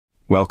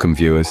Welcome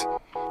viewers.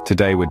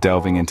 Today we're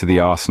delving into the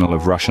arsenal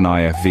of Russian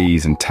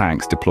IFVs and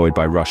tanks deployed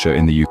by Russia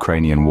in the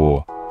Ukrainian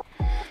war.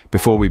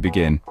 Before we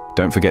begin,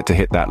 don't forget to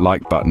hit that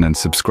like button and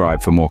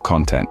subscribe for more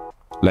content.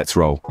 Let's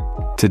roll.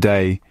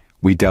 Today,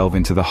 we delve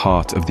into the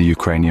heart of the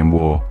Ukrainian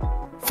war,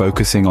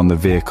 focusing on the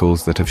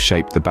vehicles that have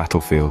shaped the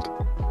battlefield.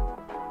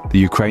 The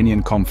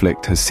Ukrainian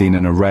conflict has seen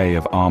an array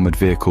of armored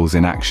vehicles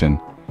in action,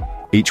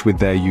 each with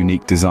their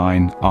unique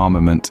design,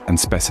 armament, and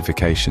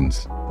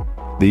specifications.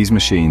 These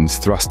machines,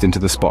 thrust into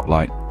the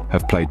spotlight,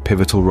 have played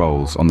pivotal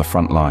roles on the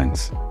front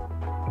lines.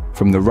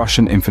 From the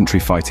Russian infantry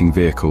fighting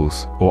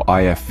vehicles, or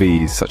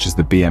IFVs such as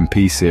the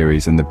BMP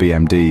series and the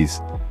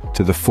BMDs,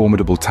 to the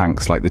formidable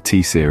tanks like the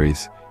T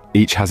series,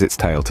 each has its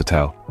tale to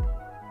tell.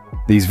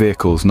 These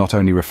vehicles not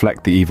only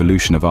reflect the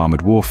evolution of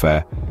armored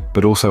warfare,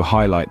 but also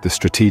highlight the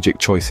strategic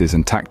choices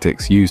and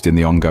tactics used in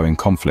the ongoing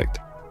conflict.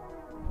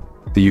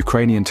 The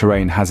Ukrainian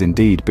terrain has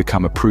indeed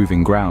become a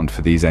proving ground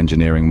for these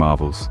engineering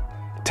marvels,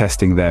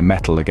 testing their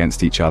mettle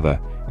against each other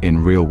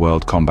in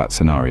real-world combat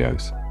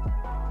scenarios.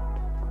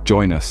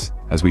 Join us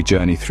as we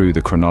journey through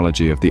the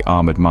chronology of the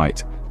armored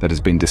might that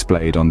has been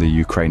displayed on the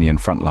Ukrainian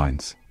front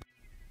lines.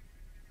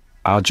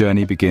 Our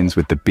journey begins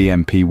with the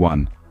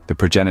BMP-1, the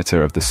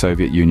progenitor of the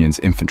Soviet Union's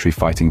infantry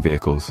fighting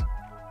vehicles.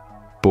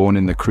 Born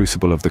in the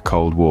crucible of the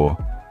Cold War,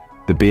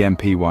 the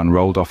BMP-1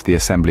 rolled off the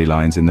assembly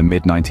lines in the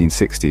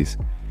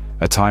mid-1960s,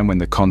 a time when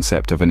the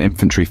concept of an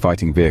infantry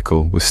fighting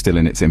vehicle was still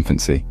in its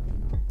infancy.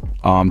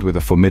 Armed with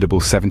a formidable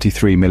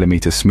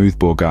 73mm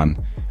smoothbore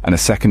gun and a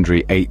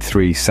secondary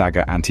 8.3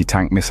 Saga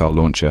anti-tank missile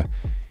launcher,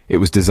 it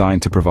was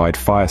designed to provide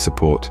fire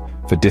support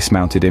for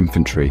dismounted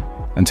infantry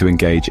and to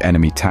engage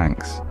enemy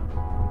tanks.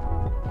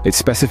 Its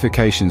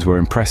specifications were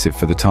impressive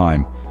for the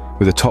time,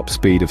 with a top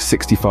speed of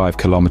 65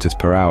 km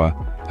per hour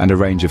and a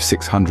range of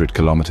 600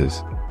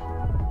 kilometers.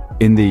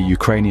 In the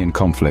Ukrainian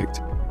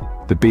conflict,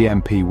 the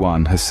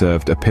BMP-1 has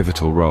served a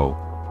pivotal role.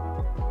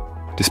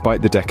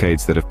 Despite the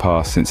decades that have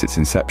passed since its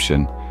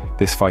inception,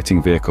 this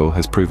fighting vehicle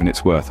has proven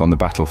its worth on the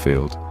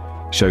battlefield,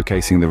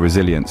 showcasing the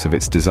resilience of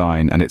its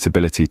design and its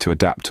ability to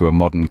adapt to a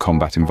modern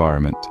combat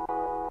environment.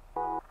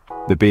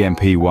 The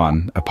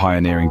BMP-1, a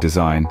pioneering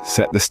design,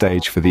 set the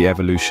stage for the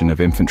evolution of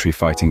infantry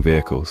fighting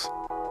vehicles.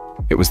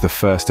 It was the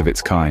first of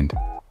its kind,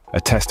 a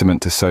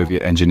testament to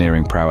Soviet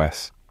engineering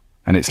prowess,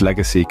 and its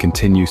legacy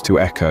continues to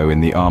echo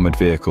in the armored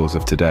vehicles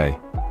of today.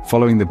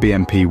 Following the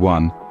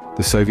BMP-1,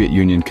 the Soviet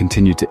Union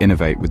continued to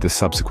innovate with the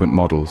subsequent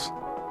models.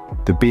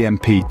 The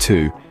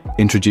BMP-2,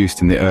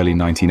 introduced in the early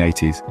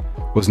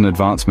 1980s, was an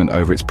advancement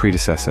over its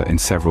predecessor in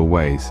several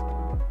ways.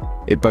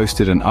 It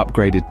boasted an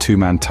upgraded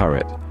two-man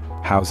turret,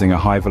 housing a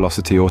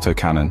high-velocity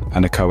autocannon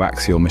and a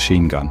coaxial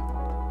machine gun.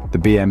 The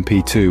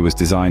BMP-2 was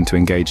designed to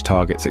engage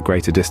targets at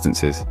greater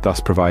distances,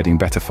 thus providing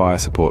better fire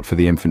support for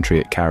the infantry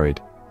it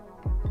carried.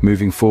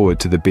 Moving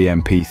forward to the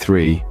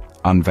BMP-3,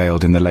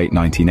 unveiled in the late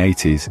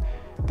 1980s,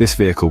 this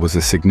vehicle was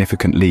a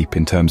significant leap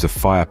in terms of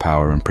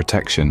firepower and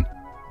protection.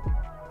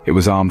 It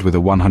was armed with a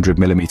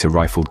 100mm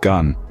rifled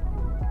gun,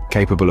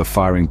 capable of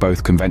firing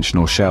both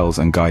conventional shells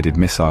and guided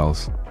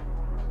missiles.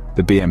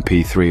 The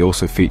BMP-3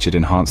 also featured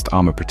enhanced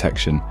armor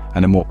protection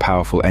and a more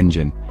powerful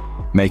engine,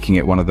 making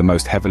it one of the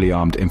most heavily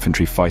armed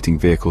infantry fighting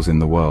vehicles in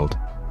the world.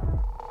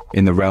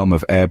 In the realm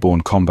of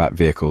airborne combat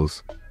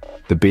vehicles,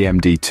 the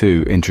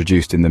BMD-2,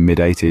 introduced in the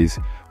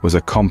mid-80s, was a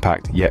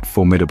compact yet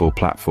formidable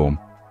platform.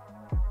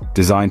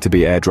 Designed to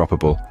be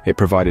airdroppable, it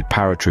provided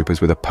paratroopers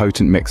with a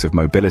potent mix of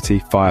mobility,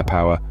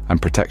 firepower,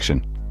 and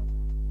protection.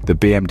 The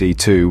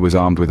BMD-2 was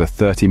armed with a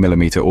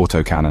 30mm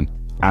autocannon,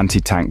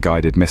 anti-tank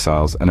guided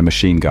missiles, and a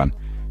machine gun,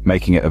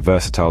 making it a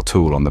versatile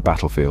tool on the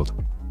battlefield.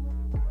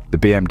 The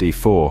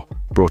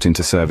BMD-4, brought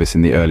into service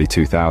in the early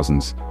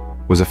 2000s,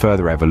 was a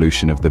further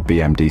evolution of the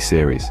BMD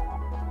series.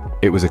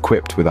 It was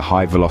equipped with a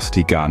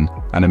high-velocity gun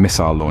and a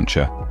missile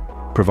launcher,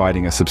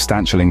 providing a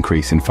substantial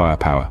increase in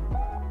firepower.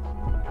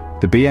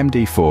 The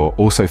BMD-4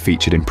 also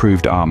featured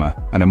improved armor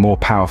and a more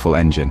powerful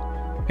engine,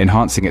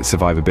 enhancing its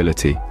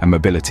survivability and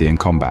mobility in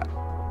combat.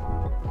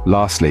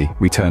 Lastly,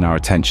 we turn our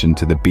attention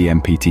to the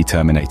BMPT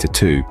Terminator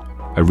 2,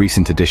 a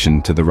recent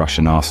addition to the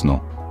Russian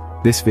arsenal.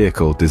 This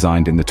vehicle,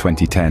 designed in the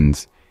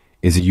 2010s,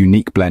 is a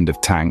unique blend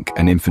of tank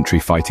and infantry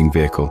fighting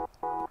vehicle.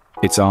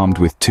 It's armed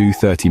with two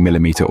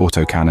 30mm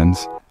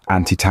autocannons,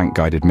 anti-tank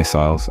guided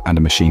missiles, and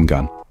a machine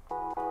gun.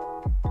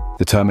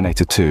 The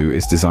Terminator 2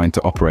 is designed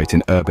to operate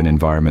in urban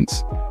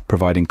environments,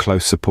 providing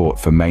close support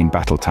for main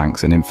battle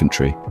tanks and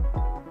infantry.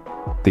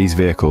 These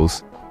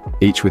vehicles,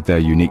 each with their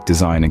unique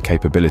design and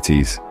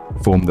capabilities,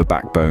 form the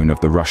backbone of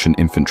the Russian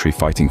infantry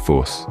fighting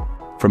force.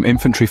 From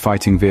infantry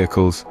fighting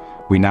vehicles,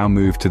 we now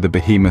move to the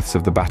behemoths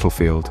of the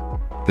battlefield,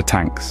 the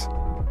tanks.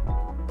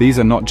 These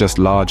are not just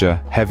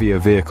larger, heavier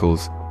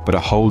vehicles, but a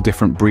whole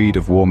different breed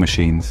of war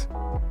machines.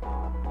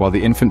 While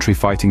the infantry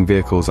fighting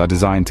vehicles are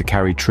designed to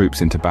carry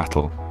troops into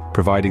battle,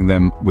 providing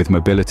them with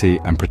mobility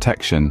and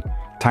protection,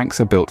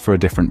 tanks are built for a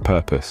different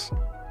purpose.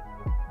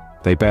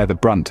 They bear the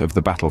brunt of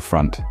the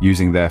battlefront,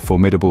 using their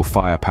formidable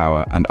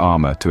firepower and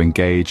armor to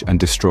engage and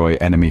destroy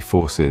enemy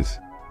forces.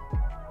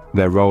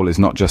 Their role is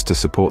not just to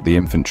support the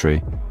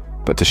infantry,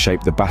 but to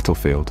shape the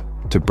battlefield,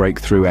 to break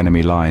through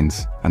enemy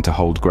lines, and to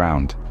hold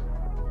ground.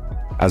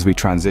 As we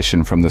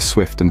transition from the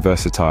swift and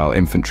versatile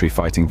infantry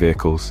fighting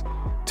vehicles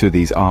to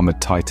these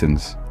armored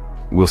titans,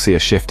 we'll see a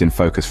shift in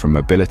focus from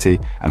mobility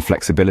and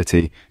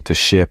flexibility to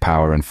sheer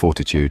power and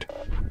fortitude.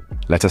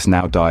 Let us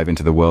now dive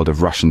into the world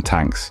of Russian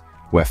tanks,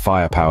 where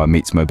firepower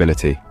meets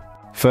mobility.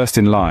 First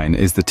in line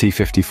is the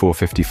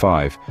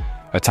T-54-55,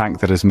 a tank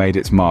that has made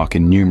its mark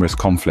in numerous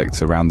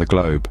conflicts around the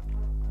globe.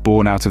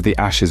 Born out of the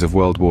ashes of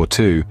World War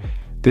II,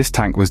 this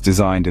tank was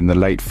designed in the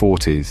late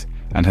 40s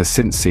and has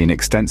since seen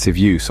extensive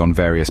use on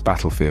various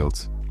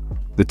battlefields.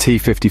 The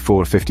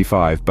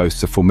T-54-55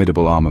 boasts a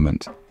formidable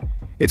armament.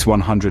 Its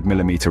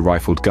 100mm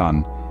rifled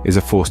gun is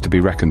a force to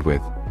be reckoned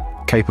with,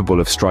 capable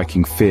of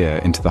striking fear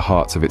into the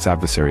hearts of its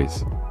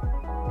adversaries.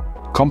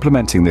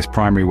 Complementing this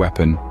primary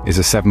weapon is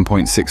a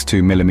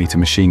 7.62mm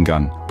machine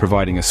gun,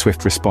 providing a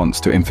swift response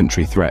to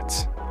infantry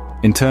threats.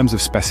 In terms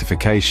of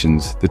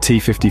specifications, the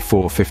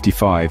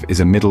T-54-55 is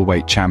a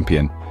middleweight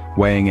champion,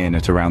 weighing in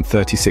at around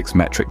 36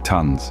 metric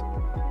tons.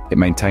 It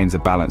maintains a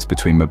balance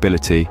between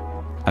mobility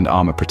and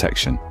armor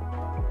protection,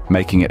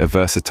 making it a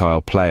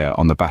versatile player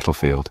on the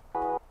battlefield.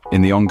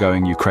 In the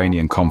ongoing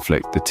Ukrainian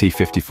conflict, the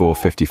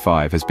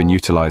T-54-55 has been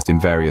utilized in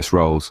various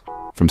roles,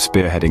 from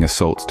spearheading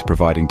assaults to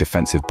providing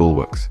defensive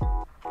bulwarks.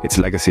 Its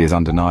legacy is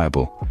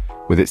undeniable,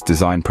 with its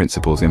design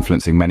principles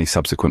influencing many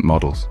subsequent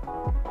models.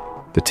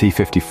 The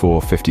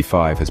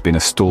T-54-55 has been a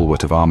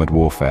stalwart of armored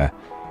warfare,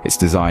 its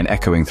design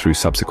echoing through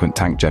subsequent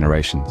tank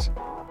generations.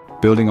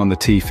 Building on the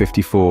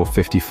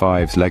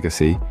T-54-55's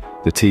legacy,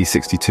 the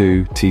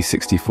T-62,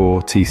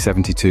 T-64,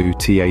 T-72,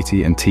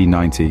 T-80 and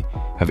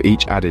T-90 have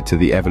each added to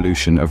the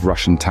evolution of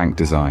Russian tank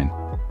design.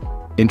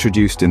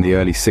 Introduced in the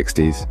early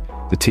 60s,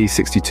 the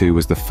T-62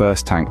 was the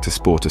first tank to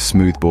sport a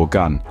smoothbore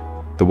gun,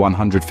 the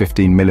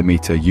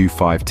 115mm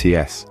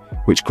U-5TS,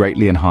 which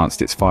greatly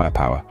enhanced its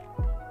firepower.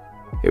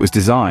 It was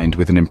designed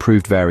with an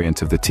improved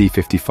variant of the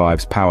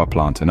T-55's power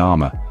plant and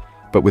armor,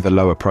 but with a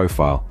lower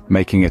profile,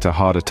 making it a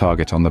harder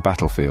target on the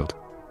battlefield.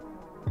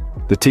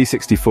 The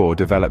T-64,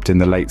 developed in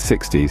the late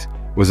 60s,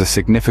 was a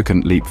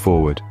significant leap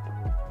forward.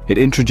 It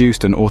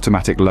introduced an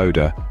automatic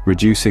loader,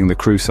 reducing the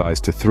crew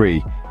size to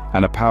 3,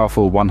 and a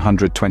powerful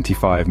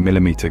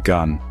 125mm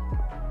gun.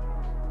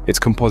 Its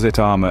composite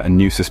armor and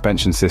new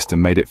suspension system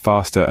made it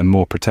faster and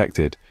more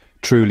protected,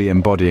 truly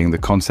embodying the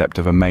concept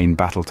of a main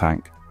battle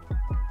tank.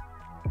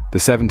 The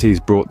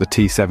 70s brought the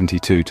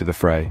T-72 to the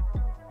fray.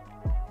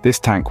 This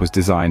tank was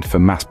designed for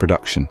mass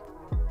production,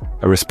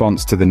 a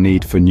response to the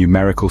need for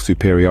numerical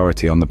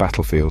superiority on the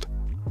battlefield.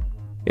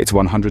 Its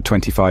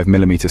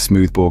 125mm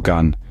smoothbore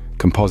gun,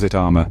 composite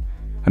armor,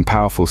 and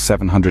powerful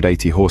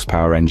 780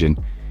 horsepower engine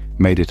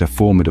made it a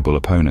formidable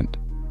opponent.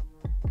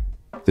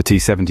 The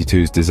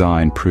T-72's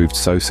design proved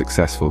so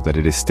successful that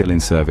it is still in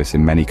service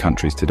in many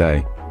countries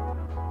today.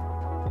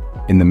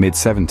 In the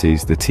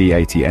mid-70s, the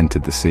T-80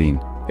 entered the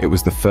scene. It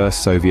was the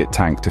first Soviet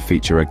tank to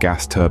feature a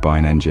gas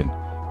turbine engine,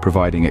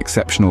 providing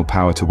exceptional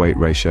power-to-weight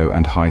ratio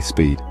and high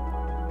speed.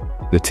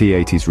 The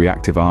T-80's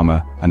reactive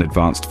armor and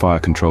advanced fire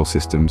control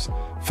systems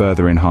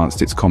further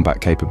enhanced its combat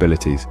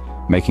capabilities,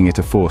 making it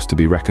a force to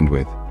be reckoned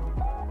with.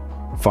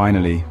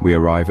 Finally, we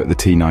arrive at the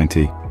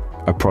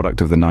T-90, a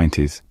product of the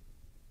 90s.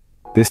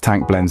 This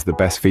tank blends the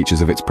best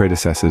features of its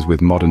predecessors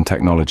with modern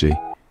technology.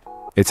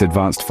 Its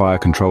advanced fire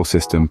control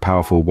system,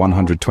 powerful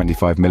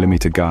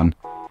 125mm gun,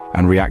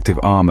 and reactive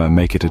armor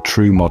make it a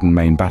true modern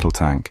main battle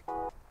tank.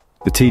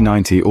 The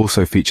T-90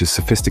 also features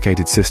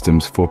sophisticated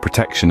systems for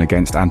protection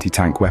against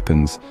anti-tank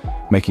weapons,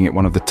 making it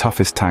one of the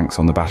toughest tanks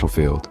on the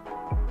battlefield.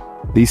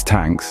 These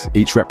tanks,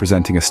 each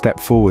representing a step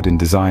forward in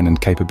design and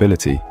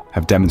capability,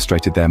 have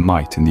demonstrated their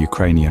might in the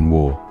Ukrainian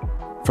war.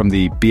 From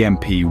the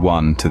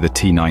BMP-1 to the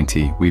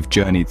T-90, we've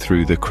journeyed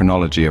through the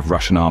chronology of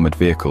Russian armored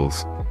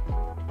vehicles.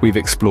 We've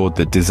explored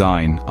the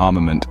design,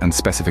 armament, and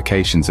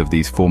specifications of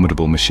these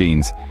formidable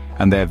machines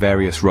and their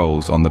various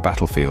roles on the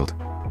battlefield.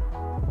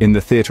 In the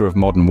theater of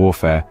modern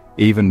warfare,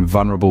 even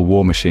vulnerable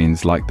war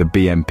machines like the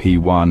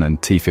BMP-1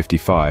 and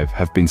T-55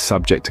 have been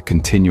subject to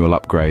continual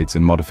upgrades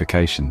and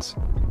modifications.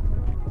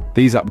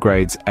 These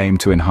upgrades aim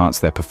to enhance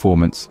their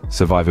performance,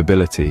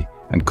 survivability,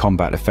 and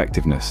combat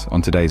effectiveness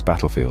on today's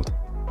battlefield.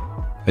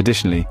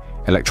 Additionally,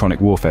 electronic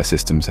warfare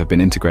systems have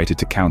been integrated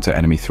to counter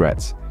enemy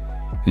threats,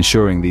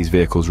 ensuring these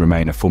vehicles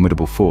remain a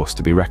formidable force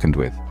to be reckoned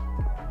with.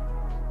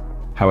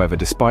 However,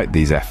 despite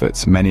these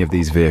efforts, many of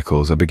these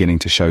vehicles are beginning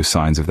to show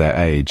signs of their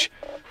age,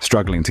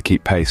 struggling to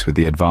keep pace with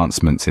the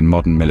advancements in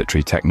modern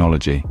military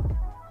technology.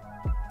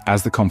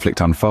 As the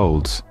conflict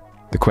unfolds,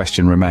 the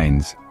question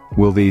remains,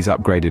 will these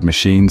upgraded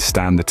machines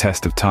stand the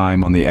test of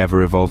time on the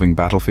ever-evolving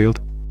battlefield?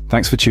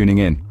 Thanks for tuning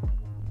in.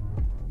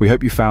 We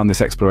hope you found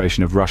this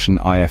exploration of Russian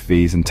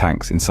IFVs and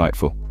tanks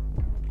insightful.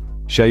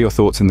 Share your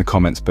thoughts in the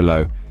comments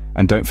below,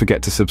 and don't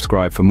forget to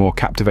subscribe for more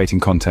captivating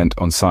content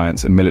on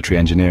science and military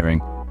engineering.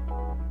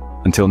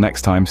 Until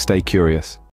next time, stay curious.